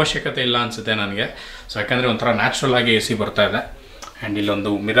ಫ್ಯಾನ್ ಅವಶ್ಯಕತೆ ಇಲ್ಲ ಅನಿಸುತ್ತೆ ನನಗೆ. ಸೊ ಯಾಕಂದರೆ ಒಂಥರ ನ್ಯಾಚುರಲ್ ಆಗಿ AC ಬರ್ತಾ ಇದೆ. ಆ್ಯಂಡ್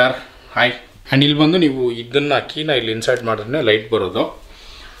ಇಲ್ಲೊಂದು ಮಿರರ್. ಹಾಯ್. ಆ್ಯಂಡ್ ಇಲ್ಲಿ ಬಂದು ನೀವು ಇದನ್ನು ಕೀನ ಇಲ್ಲಿ ಇನ್ಸರ್ಟ್ ಮಾಡಿದ್ರೆ ಲೈಟ್ ಬರೋದು.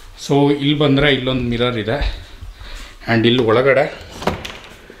 ಸೊ ಇಲ್ಲಿ ಬಂದರೆ ಇಲ್ಲೊಂದು ಮಿರರ್ ಇದೆ. ಆ್ಯಂಡ್ ಇಲ್ಲಿ ಒಳಗಡೆ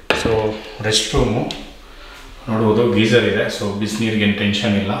ಸೊ ರೆಸ್ಟ್ ರೂಮು ನೋಡ್ಬೋದು. ಗೀಸರ್ ಇದೆ. ಸೊ ಬಿಸಿನೀರಿಗೇನು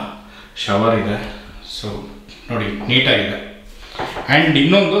ಟೆನ್ಷನ್ ಇಲ್ಲ. ಶವರ್ ಇದೆ. ಸೊ ನೋಡಿ, ನೀಟಾಗಿದೆ. ಆ್ಯಂಡ್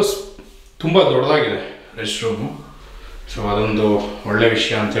ಇನ್ನೊಂದು ತುಂಬ ದೊಡ್ಡದಾಗಿದೆ ರೆಸ್ಟ್ ರೂಮು. ಸೊ ಅದೊಂದು ಒಳ್ಳೆ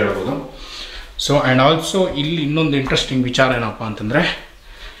ವಿಷಯ ಅಂತ ಹೇಳ್ಬೋದು. ಸೊ ಆ್ಯಂಡ್ ಆಲ್ಸೋ ಇಲ್ಲಿ ಇನ್ನೊಂದು ಇಂಟ್ರೆಸ್ಟಿಂಗ್ ವಿಚಾರ ಏನಪ್ಪ ಅಂತಂದರೆ,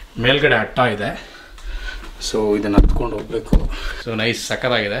 ಮೇಲ್ಗಡೆ ಅಟ್ಟ ಇದೆ. ಸೊ ಇದನ್ನು ಹತ್ಕೊಂಡು ಹೋಗಬೇಕು. ಸೊ ನೈಸ್,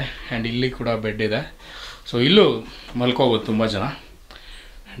 ಸಕ್ಕತ್ತಾಗಿದೆ. ಆ್ಯಂಡ್ ಇಲ್ಲಿ ಕೂಡ ಬೆಡ್ ಇದೆ. ಸೊ ಇಲ್ಲೂ ಮಲ್ಕೋಬೋದು ತುಂಬ ಜನ.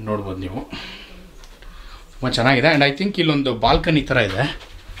 ನೋಡ್ಬೋದು ನೀವು, ತುಂಬ ಚೆನ್ನಾಗಿದೆ. ಆ್ಯಂಡ್ ಐ ಥಿಂಕ್ ಇಲ್ಲೊಂದು ಬಾಲ್ಕನಿ ಥರ ಇದೆ.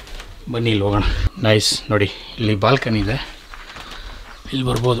 ಬನ್ನಿ ಇಲ್ಲಿ ಹೋಗೋಣ. ನೈಸ್ ನೋಡಿ, ಇಲ್ಲಿ ಬಾಲ್ಕನಿ ಇದೆ. ಇಲ್ಲಿ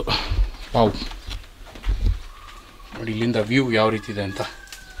ಬರ್ಬೋದು. ವಾವ್, ನೋಡಿ ಇಲ್ಲಿಂದ ವ್ಯೂ ಯಾವ ರೀತಿ ಇದೆ ಅಂತ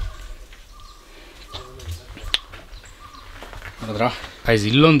ನೋಡಿದ್ರಾ ಗೈಸ್.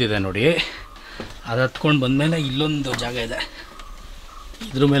 ಇಲ್ಲೊಂದಿದೆ ನೋಡಿ, ಅದು ಹತ್ಕೊಂಡು ಬಂದಮೇಲೆ ಇಲ್ಲೊಂದು ಜಾಗ ಇದೆ,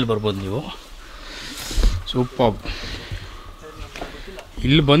 ಇದ್ರ ಮೇಲೆ ಬರ್ಬೋದು ನೀವು. ಸೂಪರ್.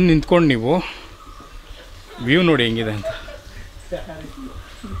 ಇಲ್ಲಿ ಬಂದು ನಿಂತ್ಕೊಂಡು ನೀವು ವ್ಯೂ ನೋಡಿ ಹೆಂಗಿದೆ ಅಂತ.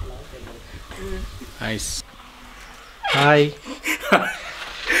 ನೈಸ್. ಹಾಯ್.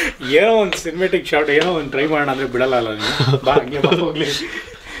 ಏನೋ ಒಂದು ಸಿನಿಮೆಟಿಕ್ ಶಾಟ್, ಏನೋ ಒಂದು ಟ್ರೈ ಮಾಡೋಣ ಅಂದರೆ ಬಿಡಲ್ಲ ನೀವು. ಬಾ ಹಂಗೆ ಹೋಗಲಿ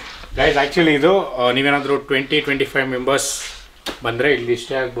ಗೈಸ್. ಆ್ಯಕ್ಚುಲಿ ಇದು ನೀವೇನಾದರೂ 20-25 ಮೆಂಬರ್ಸ್ ಬಂದರೆ ಇಲ್ಲಿ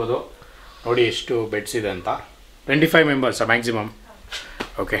ಇಷ್ಟೇ ಆಗ್ಬೋದು. ನೋಡಿ ಎಷ್ಟು ಬೆಡ್ಸ್ ಇದೆ ಅಂತ. 25 ಮೆಂಬರ್ಸ್ ಮ್ಯಾಕ್ಸಿಮಮ್.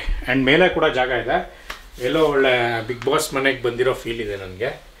 ಓಕೆ. ಆ್ಯಂಡ್ ಮೇಲೆ ಕೂಡ ಜಾಗ ಇದೆ. ಎಲ್ಲೋ ಒಳ್ಳೆ ಬಿಗ್ ಬಾಸ್ ಮನೆಗೆ ಬಂದಿರೋ ಫೀಲ್ ಇದೆ ನನಗೆ.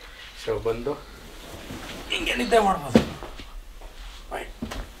 ಸೊ ಬಂದು ಹಿಂಗೆ ನಿದ್ದೆ ಮಾಡ್ಬೋದು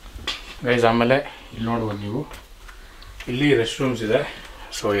ಗೈಸ್. ಆಮೇಲೆ ಇಲ್ಲಿ ನೋಡ್ಬೋದು ನೀವು, ಇಲ್ಲಿ ರೆಸ್ಟ್ ರೂಮ್ಸ್ ಇದೆ.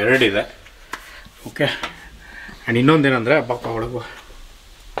 ಸೊ 2 ಇದೆ. ಓಕೆ. ಆ್ಯಂಡ್ ಇನ್ನೊಂದೇನೆಂದರೆ ಅಬ್ಬಪ್ಪ ಒಳಗು,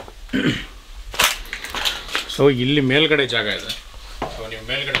 ಸೊ ಇಲ್ಲಿ ಮೇಲ್ಗಡೆ ಜಾಗ ಇದೆ. ಸೊ ನೀವು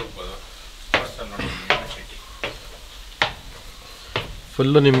ಮೇಲ್ಗಡೆ ಹೋಗ್ಬೋದು. ನೋಡಿ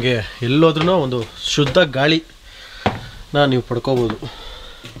ಫುಲ್ಲು ನಿಮಗೆ ಎಲ್ಲೋದ್ರೂ ಒಂದು ಶುದ್ಧ ಗಾಳಿನ ನೀವು ಪಡ್ಕೋಬೋದು.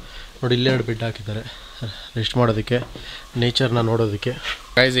 ನೋಡಿ ಇಲ್ಲೇ 2 ಬೆಡ್ ಹಾಕಿದ್ದಾರೆ ರೆಸ್ಟ್ ಮಾಡೋದಕ್ಕೆ, ನೇಚರ್ನ ನೋಡೋದಕ್ಕೆ.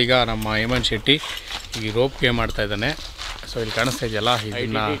 ಗೈಸ್ ಈಗ ನಮ್ಮ ಹೇಮಂತ್ ಶೆಟ್ಟಿ ಈ ರೋಪ್ ಗೇಮ್ ಮಾಡ್ತಾ ಇದ್ದಾನೆ. ಸೊ ಇಲ್ಲಿ ಕಾಣಿಸ್ತಾ ಇದೆಯಲ್ಲ,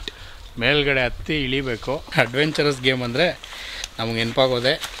 ಇದನ್ನ ಮೇಲ್ಗಡೆ ಹತ್ತಿ ಇಳಿಬೇಕು. ಅಡ್ವೆಂಚರಸ್ ಗೇಮ್ ಅಂದರೆ ನಮ್ಗೆ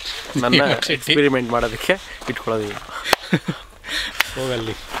ನೆನಪಾಗೋದೆ ನನ್ನ ಎಕ್ಸ್ಪೆರಿಮೆಂಟ್ ಮಾಡೋದಕ್ಕೆ ಇಟ್ಕೊಳ್ಳೋದು.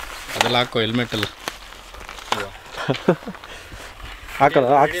 ಹೋಗಲ್ಲಿ ಅದೆಲ್ಲ ಹಾಕೋ, ಹೆಲ್ಮೆಟಲ್ಲ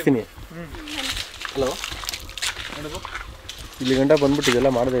ಹಾಕಿಸ್ತೀನಿ. ಹಲೋ, ಇಲ್ಲಿ ಗಂಟ ಬಂದ್ಬಿಟ್ಟು ಇದೆಲ್ಲ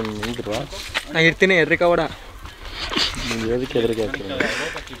ಮಾಡಿದೆ ನಿಂತಿರುವ. ನಾನು ಇರ್ತೀನಿ, ಹೆದ್ರಿಕೋಬೇಡ. ನೀವು ಹೇಳೋದಕ್ಕೆ ಹೆದರಿಕೆ ಆಗ್ತೀನಿ.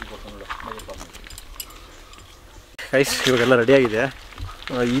 ಗೈಸ್ ಇವಾಗೆಲ್ಲ ರೆಡಿಯಾಗಿದೆ.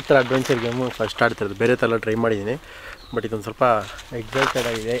 ಈ ಥರ ಅಡ್ವೆಂಚರ್ ಗೇಮು ಫಸ್ಟ್ ಆಡ್ತಿರೋದು, ಬೇರೆ ಥರ ಟ್ರೈ ಮಾಡಿದ್ದೀನಿ. ಬಟ್ ಇದೊಂದು ಸ್ವಲ್ಪ ಎಕ್ಸೈಟೆಡ್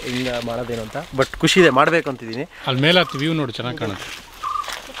ಆಗಿದೆ ಹಿಂಗೆ ಮಾಡೋದೇನು ಅಂತ. ಬಟ್ ಖುಷಿ ಇದೆ, ಮಾಡಬೇಕು ಅಂತಿದ್ದೀನಿ. ಅಲ್ಲಿ ಮೇಲೆ ಹತ್ತು ವ್ಯೂ ನೋಡಿ ಚೆನ್ನಾಗಿ ಕಾಣುತ್ತೆ.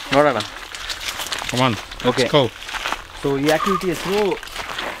 ನೋಡೋಣ. ಕಮಾನ್. ಓಕೆ. ಸೊ ಈ ಆ್ಯಕ್ಟಿವಿಟಿ ಹೆಸರು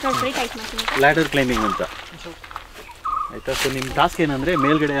ಲ್ಯಾಡರ್ ಕ್ಲೈಂಬಿಂಗ್ ಅಂತ ಆಯಿತಾ. ಸೊ ನಿಮ್ಮ ಟಾಸ್ಕ್ ಏನಂದರೆ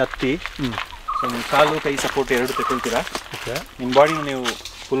ಮೇಲ್ಗಡೆ ಹತ್ತಿ, ಸೊ ನಿಮ್ಮ ಕಾಲು ಕೈ ಸಪೋರ್ಟ್ 2 ತಗೊಳ್ತೀರಾ. ನಿಮ್ಮ ಬಾಡಿನ ನೀವು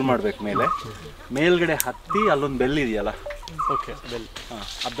ಫುಲ್ ಮಾಡಬೇಕು. ಮೇಲ್ಗಡೆ ಹತ್ತಿ ಅಲ್ಲೊಂದು ಬೆಲ್ ಇದೆಯಲ್ಲ, ಓಕೆ, ಬೆಲ್. ಹಾಂ,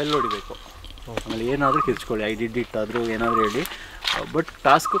 ಆ ಬೆಲ್ ಹೊಡಿಬೇಕು. ಆಮೇಲೆ ಏನಾದರೂ ಕಿರ್ಚ್ಕೊಳ್ಳಿ, ಐ ಡಿಡ್ ಇಟ್ ಆದರೂ ಏನಾದರೂ ಹೇಳಿ, ಬಟ್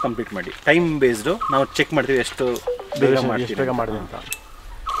ಟಾಸ್ಕು ಕಂಪ್ಲೀಟ್ ಮಾಡಿ. ಟೈಮ್ ಬೇಸ್ಡು ನಾವು ಚೆಕ್ ಮಾಡ್ತೀವಿ ಎಷ್ಟು ಬೇಗ ಮಾಡಿದೆ ಅಂತ.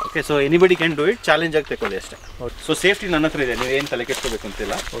 Okay. So anybody can do it. Challenge ಆಗಿ ತಗೊಳ್ಳಿ ಅಷ್ಟೇ. ಸೊ ಸೇಫ್ಟಿ ನನ್ನ ಹತ್ರ ಇದೆ, ನೀವು ಏನು ತಲೆ ಕೆಡ್ಕೋಬೇಕು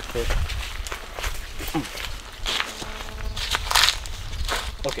ಅಂತಿಲ್ಲ. ಓಕೆ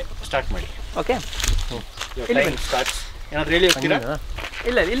ಓಕೆ, ಸ್ಟಾರ್ಟ್ ಮಾಡಿ. Okay, start. ಏನಾದರೂ ಹೇಳಿ ಹೋಗ್ತೀರಾ?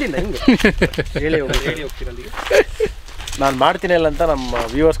 ಇಲ್ಲ ಇಲ್ಲಿಂದ ಹಿಂಗೆ ಹೇಳಿ ಹೋಗ್ತೀರಾ ಅಲ್ಲಿಗೆ? ನಾನು ಮಾಡ್ತೀನಿ ಇಲ್ಲ ಅಂತ ನಮ್ಮ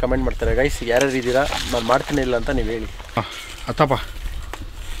ವ್ಯೂವರ್ಸ್ ಕಮೆಂಟ್ ಮಾಡ್ತಾರೆ. ಗೈಸ್ ಯಾರ್ಯಾರು ಇದ್ದೀರಾ, ನಾನು ಮಾಡ್ತೀನಿ ಇಲ್ಲ ಅಂತ ನೀವು ಹೇಳಿ. ಹತ್ತಪ್ಪ.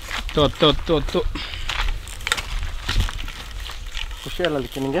 10 ಖುಷಿ ಅಲ್ಲ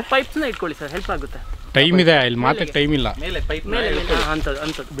ಅದಕ್ಕೆ ನಿಮಗೆ? ಪೈಪ್ಸ್ನ ಇಟ್ಕೊಳ್ಳಿ ಸರ್, ಹೆಲ್ಪ್ ಆಗುತ್ತೆ. ಟೈಮ್ ಇದೆ ಇಲ್ಲಿ, ಮಾತ್ರ ಟೈಮ್ ಇಲ್ಲ. ಮೇಲೆ ಪೈಪ್ ಮೇಲೆ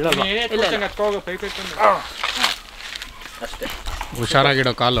ಅಂಥದ್ದು ಬಿಡಲ್ಲ. ಅಷ್ಟೇ.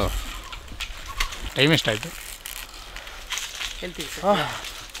 ಹುಷಾರಾಗಿಡೋ ಕಾಲು. ಟೈಮ್ ಎಷ್ಟಾಯಿತು? ಹೇಳ್ತೀವಿ.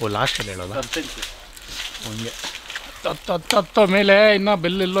 ಓ ಲಾಸ್ಟಲ್ಲಿ ಹೇಳೋಲ್ಲ ಹಂಗೆ. 10 ಮೇಲೆ ಇನ್ನೂ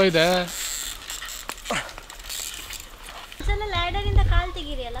ಬೆಲ್ ಎಲ್ಲೋ ಇದೆ.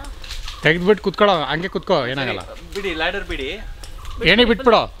 ತೆಗೆದ್ಬಿಟ್ಟು ಕುತ್ಕೊಳ್ಳೋ, ಹಂಗೆ ಕುತ್ಕೋ, ಏನಾಗಲ್ಲ. ಬಿಡಿ, ಲ್ಯಾಡರ್ ಬಿಡಿ, ಏನೇ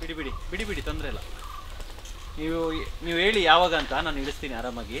ಬಿಟ್ಬಿಡೋ. ಬಿಡಿ ತೊಂದರೆ ಇಲ್ಲ. ನೀವು ಹೇಳಿ ಯಾವಾಗ ಅಂತ ನಾನು ಇಳಿಸ್ತೀನಿ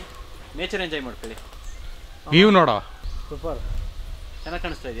ಆರಾಮಾಗಿ. ನೇಚರ್ ಎಂಜಾಯ್ ಮಾಡ್ಕೊಳ್ಳಿ. ವ್ಯೂ ನೋಡೋ. ಸೂಪರ್, ಚೆನ್ನಾಗಿ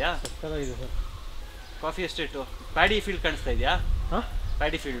ಕಾಣಿಸ್ತಾ ಇದೆಯಾ? ಸಕ್ಕತ್ತಾಗಿದೆ sir. Coffee estate, paddy field ಕಾಣಿಸ್ತಾ ಇದೆಯಾ? ಹಾಂ,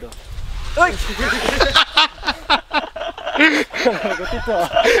 ಪ್ಯಾಡಿ ಫೀಲ್ಡು ಗೊತ್ತಿತ್ತು.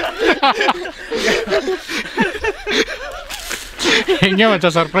 ಹೆಂಗೆ ಮಚ್ಚ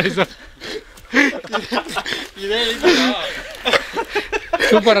ಸರ್ಪ್ರೈಸ್.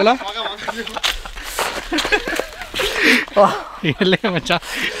 ಸೂಪರ್ ಅಲ್ಲ? ಎಲ್ಲೇ ಮಚ್ಚ.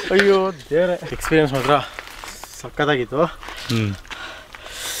 ಅಯ್ಯೋ ದೇವ್ರೆ, ಎಕ್ಸ್ಪೀರಿಯನ್ಸ್ ಮಾತ್ರ ಸಕ್ಕತ್ತಾಗಿತ್ತು.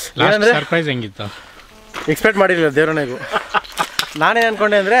 ಸರ್ಪ್ರೈಸ್ ಹೆಂಗಿತ್ತು? ಎಕ್ಸ್ಪೆಕ್ಟ್ ಮಾಡಿರಲಿಲ್ಲ ದೇವ್ರನೆಗೂ. ನಾನೇನು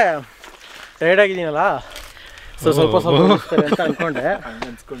ಅಂದ್ಕೊಂಡೆ ಅಂದರೆ ಟೈರ್ಡ್ ಆಗಿದ್ದೀನಲ್ಲ, ಸ್ವಲ್ಪ ಅಂತ ಅಂದ್ಕೊಂಡೆ.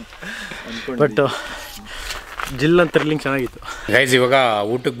 ಬಟ್ ಜಿಲ್ ಅಂತ ಥ್ರಿಲ್ಲಿಂಗ್ ಚೆನ್ನಾಗಿತ್ತು. ಗೈಸ್ ಇವಾಗ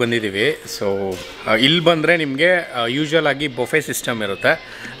ಊಟಕ್ಕೆ ಬಂದಿದ್ದೀವಿ. ಸೊ ಇಲ್ಲಿ ಬಂದರೆ ನಿಮಗೆ ಯೂಶ್ವಲ್ ಆಗಿ ಬೊಫೆ ಸಿಸ್ಟಮ್ ಇರುತ್ತೆ.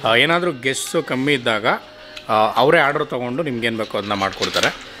 ಏನಾದರೂ ಗೆಸ್ಟ್ಸು ಕಮ್ಮಿ ಇದ್ದಾಗ ಅವರೇ ಆರ್ಡ್ರ್ ತೊಗೊಂಡು ನಿಮ್ಗೇನು ಬೇಕೋ ಅದನ್ನ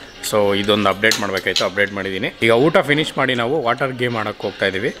ಮಾಡಿಕೊಡ್ತಾರೆ. ಸೊ ಇದೊಂದು ಅಪ್ಡೇಟ್ ಮಾಡಬೇಕಾಯ್ತು, ಅಪ್ಡೇಟ್ ಮಾಡಿದ್ದೀನಿ. ಈಗ ಊಟ ಫಿನಿಷ್ ಮಾಡಿ ನಾವು ವಾಟರ್ ಗೇಮ್ ಆಡೋಕ್ಕೆ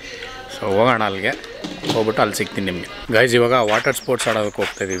ಹೋಗ್ತಾಯಿದ್ದೀವಿ. ಸೊ ಹೋಗೋಣ ಅಲ್ಲಿಗೆ, ಹೋಗ್ಬಿಟ್ಟು ಅಲ್ಲಿ ಸಿಗ್ತೀನಿ ನಿಮಗೆ. ಗೈಸ್ ಇವಾಗ ವಾಟರ್ ಸ್ಪೋರ್ಟ್ಸ್ ಆಡೋದಕ್ಕೆ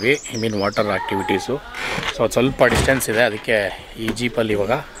ಹೋಗ್ತಾಯಿದ್ದೀವಿ, ವಾಟರ್ ಆ್ಯಕ್ಟಿವಿಟೀಸು. ಸೊ ಅದು ಸ್ವಲ್ಪ ಡಿಸ್ಟೆನ್ಸ್ ಇದೆ, ಅದಕ್ಕೆ ಈ ಜೀಪಲ್ಲಿ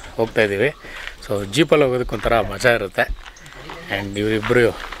ಇವಾಗ ಹೋಗ್ತಾಯಿದ್ದೀವಿ. ಸೊ ಜೀಪಲ್ಲಿ ಹೋಗೋದಕ್ಕೆ ಒಂಥರ ಮಜಾ ಇರುತ್ತೆ. ಆ್ಯಂಡ್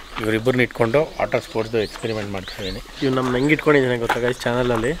ಇವರಿಬ್ಬರನ್ನ ಇಟ್ಕೊಂಡು ವಾಟರ್ ಸ್ಪೋರ್ಟ್ಸ್ದು ಎಕ್ಸ್ಪೆರಿಮೆಂಟ್ ಮಾಡ್ತಾಯಿದ್ದೀನಿ. ಇವ್ನು ನಮ್ಮ ಹೆಂಗೆ ಇಟ್ಕೊಂಡಿದ್ದೀನಿ ಗೊತ್ತಾ ಗೈಸ್,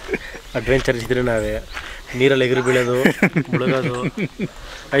 ಚಾನಲಲ್ಲಿ ಅಡ್ವೆಂಚರ್ಸ್ ಇದ್ರೆ ನಾವೇ ನೀರಲ್ಲಿ ಎಗರು ಬೀಳೋದು, ಮುಳುಗೋದು.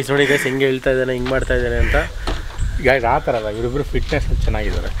 ಗೈಸ್ ನೋಡಿ ಗೈಸ್ ಹೆಂಗೆ ಹೇಳ್ತಾ ಇದ್ದಾನೆ, ಹಿಂಗೆ ಮಾಡ್ತಾ ಇದ್ದಾನೆ ಅಂತ. ಗೈಸ್ ಆ ಥರ ಅಲ್ಲ, ಇವರಿಬ್ಬರು ಫಿಟ್ನೆಸ್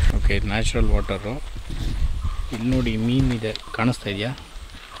ಚೆನ್ನಾಗಿದ್ದಾರೆ. ಓಕೆ, ಇದು ನ್ಯಾಚುರಲ್ ವಾಟರು. ಇಲ್ಲಿ ನೋಡಿ ಮೀನಿದೆ, ಕಾಣಿಸ್ತಾ ಇದೆಯಾ?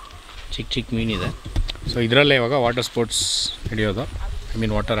 ಚಿಕ್ಕ ಚಿಕ್ಕ ಮೀನಿದೆ. ಸೊ ಇದರಲ್ಲೇ ಇವಾಗ ವಾಟರ್ ಸ್ಪೋರ್ಟ್ಸ್ ಹಿಡಿಯೋದು,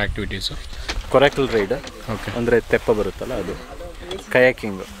 ವಾಟರ್ ಆ್ಯಕ್ಟಿವಿಟೀಸು. ಕೊರಾಕಲ್ ರೈಡ್, ಓಕೆ, ಅಂದರೆ ತೆಪ್ಪ ಬರುತ್ತಲ್ಲ ಅದು.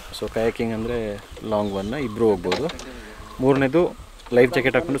 ಕಯಾಕಿಂಗು. ಸೊ ಕಯಾಕಿಂಗ್ ಅಂದರೆ ಲಾಂಗ್ ಒನ್ನ ಇಬ್ಬರು ಹೋಗ್ಬೋದು. ಮೂರನೇದು ಲೈಫ್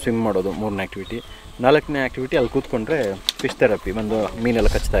ಜಾಕೆಟ್ ಹಾಕ್ಕೊಂಡು ಸ್ವಿಮ್ ಮಾಡೋದು, ಮೂರನೇ ಆ್ಯಕ್ಟಿವಿಟಿ. ನಾಲ್ಕನೇ ಆ್ಯಕ್ಟಿವಿಟಿ ಅಲ್ಲಿ ಕೂತ್ಕೊಂಡ್ರೆ ಫಿಶ್ ಥೆರಪಿ, ಒಂದು ಮೀನೆಲ್ಲ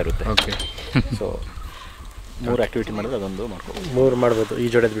ಕಚ್ತಾ ಇರುತ್ತೆ. ಓಕೆ, ಸೊ 3 ಆ್ಯಕ್ಟಿವಿಟಿ ಮಾಡಿದ್ರೆ ಅದೊಂದು ಮಾಡ್ಬೋದು. 3 ಮಾಡ್ಬೋದು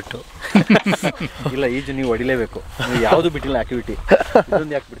ಈಜೊಡೆದು ಬಿಟ್ಟು. ಇಲ್ಲ, ಈಜು ನೀವು ಹೊಡಿಲೇಬೇಕು. ನೀವು ಯಾವುದು ಬಿಟ್ಟಿಲ್ಲ ಆ್ಯಕ್ಟಿವಿಟಿ,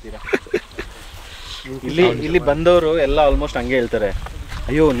 ಇದೊಂದು ಯಾಕೆ ಬಿಡ್ತೀರಾ? ಇಲ್ಲಿ ಬಂದವರು ಎಲ್ಲ ಆಲ್ಮೋಸ್ಟ್ ಹಂಗೆ ಹೇಳ್ತಾರೆ,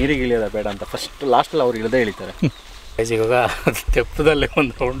 ಅಯ್ಯೋ ನೀರಿಗೆ ಇಳಿಯೋದ ಬೇಡ ಅಂತ. ಲಾಸ್ಟಲ್ಲಿ ಅವ್ರು ಇಳದೇ ಇಳಿತಾರೆ. ಇವಾಗ ತೆಪ್ಪದಲ್ಲೇ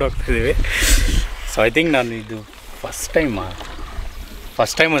ಒಂದು ರೌಂಡ್ ಹೋಗ್ತಾಯಿದ್ದೀವಿ. ಸೊ ಐ ಥಿಂಕ್ ನಾನು ಇದು ಫಸ್ಟ್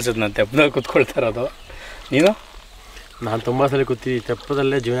ಟೈಮ್ ಅನ್ಸುತ್ತೆ ನಾನು ತೆಪ್ಪದಲ್ಲಿ ಕೂತ್ಕೊಳ್ತಾ ಇರೋದು. ನೀನು? ನಾನು ತುಂಬ ಸಲ ಕೂತಿದ್ದೆ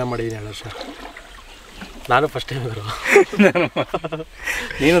ತೆಪ್ಪದಲ್ಲೇ, ಜೀವನ ಮಾಡಿದ್ದೀನಿ 2 ವರ್ಷ. ನಾನು ಫಸ್ಟ್ ಟೈಮ್ ಇದ್ರು.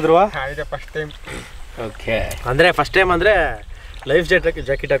 ನೀನು ಧ್ರುವ? First time. ಓಕೆ, ಅಂದರೆ ಫಸ್ಟ್ ಟೈಮ್ ಅಂದರೆ ಲೈಫ್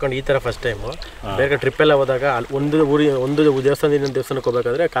ಜಾಕೆಟ್ ಹಾಕೊಂಡು ಈ ಥರ ಫಸ್ಟ್ ಟೈಮು. ಬೇರೆ ಟ್ರಿಪ್ಪೆಲ್ಲ ಹೋದಾಗ ಒಂದು ದೇವಸ್ಥಾನದಿಂದ ಇನ್ನೊಂದು ದೇವಸ್ಥಾನಕ್ಕೆ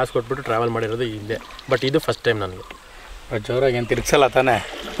ಹೋಗ್ಬೇಕಾದ್ರೆ ಕಾಸು ಕೊಟ್ಬಿಟ್ಟು ಟ್ರಾವೆಲ್ ಮಾಡಿರೋದು ಹಿಂದೆ. ಬಟ್ ಇದು ಫಸ್ಟ್ ಟೈಮ್ ನನಗೆ. ಜೋರಾಗಿ ಏನು ತಿರ್ಗ್ಸಲ್ಲ ತಾನೇ?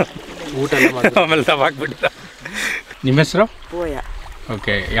 ಊಟ ಎಲ್ಲ ಮಾಡಿ ಆಮೇಲೆ ತಪ್ಪಾಕ್ಬಿಟ್ಟಿರ. ನಿಮ್ಮ ಹೆಸರು? ಪೋಯ.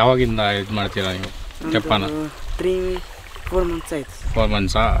 ಓಕೆ, ಯಾವಾಗಿಂದ ಇದು ಮಾಡ್ತೀರಾ ನೀವು ತೆಪ್ಪನ? 3-4 months ಆಯ್ತು. 4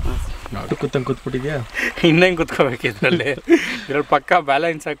 months-ಆ? ಕೂತಂಗೆ ಕೂತ್ಬಿಟ್ಟಿದ್ಯಾ? ಇನ್ನೇನು ಕೂತ್ಕೋಬೇಕು ಇದ್ರಲ್ಲಿ ಪಕ್ಕ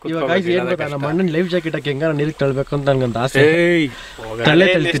ಬ್ಯಾಲೆನ್ಸ್ ಆಗಿ ಕೂತ್ಕೋಬೇಕು. ನಮ್ಮ ಅಣ್ಣನ ಲೈಫ್ ಜಾಕೆಟ್ ಹಾಕಿ ಹೆಂಗಾರ ನೀರಿಗೆ ತಳ್ಬೇಕು ಅಂತ ನನಗೊಂದು ಆಸೆ.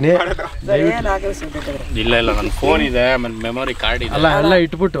 ತಳ್ತೀನಿ. ಇಲ್ಲ ನನ್ನ ಫೋನ್ ಇದೆ, ಮೆಮೊರಿ ಕಾರ್ಡ್ ಇದೆ. ಎಲ್ಲ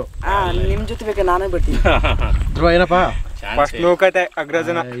ಇಟ್ಬಿಟ್ಟು ನಿಮ್ಮ ಜೊತೆ ಬೇಕಾ ನಾನೇ ಬರ್ತೀನಿ. ಧ್ರುವ ಏನಪ್ಪ ಫಸ್ಟ್ ಲೋಕತೆ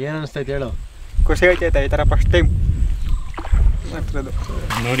ಅಗ್ರಜನ ಏನು ಅನಿಸ್ತೈತೆ ಹೇಳು? ಖುಷಿ ಆಯ್ತೈತೆ ಈ ಥರ ಫಸ್ಟ್ ಟೈಮ್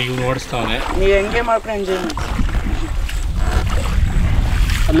ನೋಡಿ. ಇವ್ನು ಓಡಿಸ್ತಾವನೆ. ನೀವು ಹೆಂಗೆ ಮಾಡ್ಕೊಂಡು ಎಂಜಾಯ್ ಮಾಡಿ.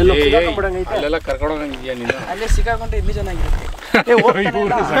 ಅಲ್ಲೆಲ್ಲ ಕರ್ಕೊಂಡೋಗಿದ್ಯಾ ನೀನು? ಅಲ್ಲೇ ಸಿಕ್ಕಾಕೊಂಡ್ರೆ ಇನ್ನೂ ಚೆನ್ನಾಗಿರುತ್ತೆ.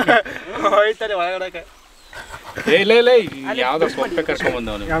 ಹೋಯ್ತಾರೆ ಒಳಗಡೆ. ಇಲ್ಲ ಯಾವುದೋ ಸೊಪ್ಪೆ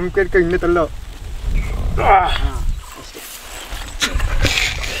ಕರ್ಕೊಂಡ್ಬಂದವನು. ನಮ್ಮ ಕೇಳ್ಕ ಇನ್ನೂ ತಳ್ಳೋ.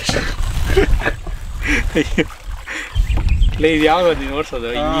 ಇದು ಯಾವ್ದು ನೀನು ಓಡಿಸೋದು?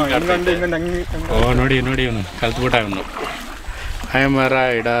 ಓ ನೋಡಿ ಇವನು ಕಲ್ತ್ಬಿಟ್ಟ. ಇವನು ಮರ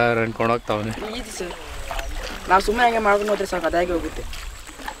ಇಡಾರ್ ಅನ್ಕೊಂಡು ಹೋಗ್ತಾವನೆ. ಈಜಿ ಸರ್, ನಾವು ಸುಮ್ಮನೆ ಹಂಗೆ ಮಾಡ್ಕೊಂಡು ಹೋದ್ರೆ ಸಾಕು, ಅದಾಗಿ ಹೋಗುತ್ತೆ.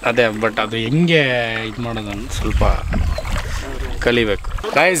 ಅದೇ, ಬಟ್ ಅದು ಹೆಂಗೆ ಇದು ಮಾಡೋದನ್ನು ಸ್ವಲ್ಪ ಕಲಿಬೇಕು.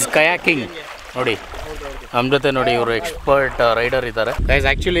 ಗೈಸ್ ಕಯಾಕಿಂಗ್ ನೋಡಿ, ನಮ್ಮ ಜೊತೆ ನೋಡಿ ಇವರು ಎಕ್ಸ್ಪರ್ಟ್ ರೈಡರ್ ಇದ್ದಾರೆ. ಗೈಸ್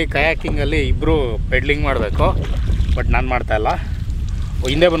ಆ್ಯಕ್ಚುಲಿ ಕಯಾಕಿಂಗಲ್ಲಿ ಇಬ್ಬರು ಪೆಡ್ಲಿಂಗ್ ಮಾಡಬೇಕು, ಬಟ್ ನಾನು ಮಾಡ್ತಾಯಿಲ್ಲ.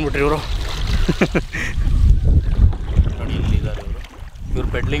 ಹಿಂದೆ ಬಂದುಬಿಟ್ರಿ ಇವರು. ನೋಡಿ ಇಲ್ಲಿದ್ದಾರೆ ಇವರು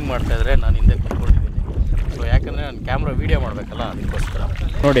ಪೆಡ್ಲಿಂಗ್ ಮಾಡ್ತಾಯಿದ್ರೆ ನಾನು ಹಿಂದೆ ಕೂತ್ಕೊಂಡಿದ್ದೀನಿ. ಸೊ ಯಾಕಂದರೆ ನಾನು ಕ್ಯಾಮ್ರಾ ವೀಡಿಯೋ ಮಾಡಬೇಕಲ್ಲ, ಅದಕ್ಕೋಸ್ಕರ.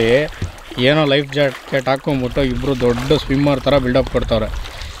 ನೋಡಿ ಏನೋ ಲೈಫ್ ಜಾಕೆಟ್ ಹಾಕ್ಕೊಂಬಿಟ್ಟು ಇಬ್ಬರು ದೊಡ್ಡ ಸ್ವಿಮ್ಮರ್ ಥರ ಬಿಲ್ಡಪ್ ಕೊಡ್ತವ್ರೆ.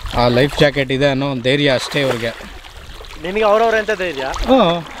 ಆ ಲೈಫ್ ಜಾಕೆಟ್ ಇದೆ ಅನ್ನೋ ಒಂದು ಧೈರ್ಯ ಅಷ್ಟೇ ಇವ್ರಿಗೆ. ನಿನಗೆ ಅವ್ರವ್ರೆ ಅಂತ ಧೈರ್ಯ?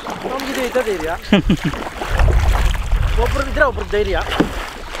 ನಮಗಿದೆ ಇಂಥ ಧೈರ್ಯ. ಒಬ್ರಿದ್ರೆ ಒಬ್ರು ಧೈರ್ಯ.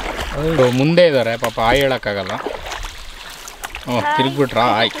 ಮುಂದೆ ಇದ್ದಾರೆ ಪಾಪ, ಆಯ್ ಹೇಳೋಕ್ಕಾಗಲ್ಲ. ತಿರುಗ್ಬಿಟ್ರಾ?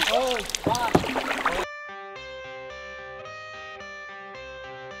 ಆಯ್.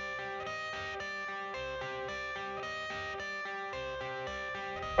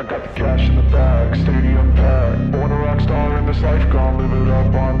 I got the cash in the bag, stadium packed. Born a rock star in this life, gone live it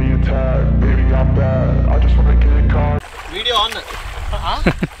up on the attack. Baby, I'm bad, I just wanna get caught. Video on.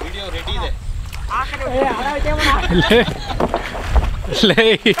 Video ready ಇದೆ.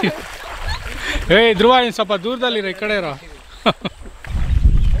 ಧ್ರುವ ಇನ್ನು ಸ್ವಲ್ಪ ದೂರದಲ್ಲಿರೋ, ಈ ಕಡೆ ಇರೋ.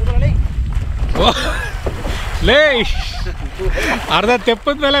 ಲೇ ಅರ್ಧ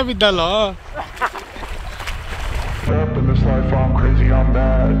ತೆಪ್ಪದ ಮೇಲೆ ಬಿದ್ದಲ್ಲೋ. Up in this life, I'm crazy, I'm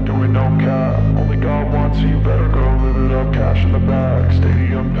mad, doing no cap. Only God wants you, better go live it up. Cash in the bag,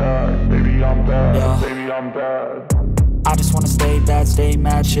 stadium packed. Baby, I'm bad, baby, I'm bad. I just wanna stay bad, stay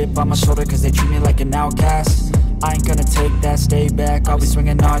mad. Chip on my shoulder cause they treat me like an outcast. I ain't gonna take that, stay back. I'll be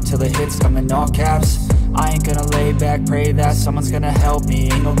swinging hard till the hits come in all caps. I ain't gonna lay back, pray that someone's gonna help me.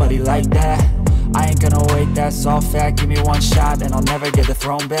 Ain't nobody like that. I ain't gonna wait, that's all fact. Give me one shot and I'll never get the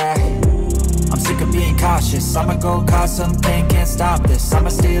throne back. I'm sick of being cautious, I'ma go cause something, can't stop this.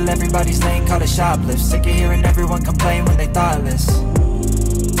 I'ma steal everybody's lane, call it shoplift. Sick of hearing everyone complain when they thoughtless.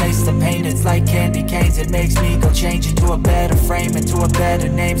 taste the pain, it's like candy canes. It makes me go change into a better frame, into a better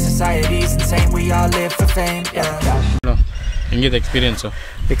name. Society's insane, we all live for fame, yeah. ಹೆಂಗಿದೆ experience?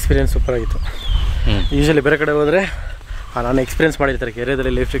 Experience super ಆಗಿತ್ತು. Usually ಬೇರೆ ಕಡೆ ಹೋದರೆ ನಾನು experience ಮಾಡಿರ್ತಾರೆ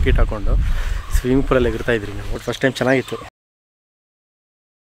ಕೆರೆಯಲ್ಲಿ life jacket ಹಾಕೊಂಡು swimming ಪೂಲಲ್ಲಿ ಎಗರ್ತಾ ಇದ್ರಿ ನಾವು. ಫಸ್ಟ್ ಟೈಮ್ ಚೆನ್ನಾಗಿತ್ತು.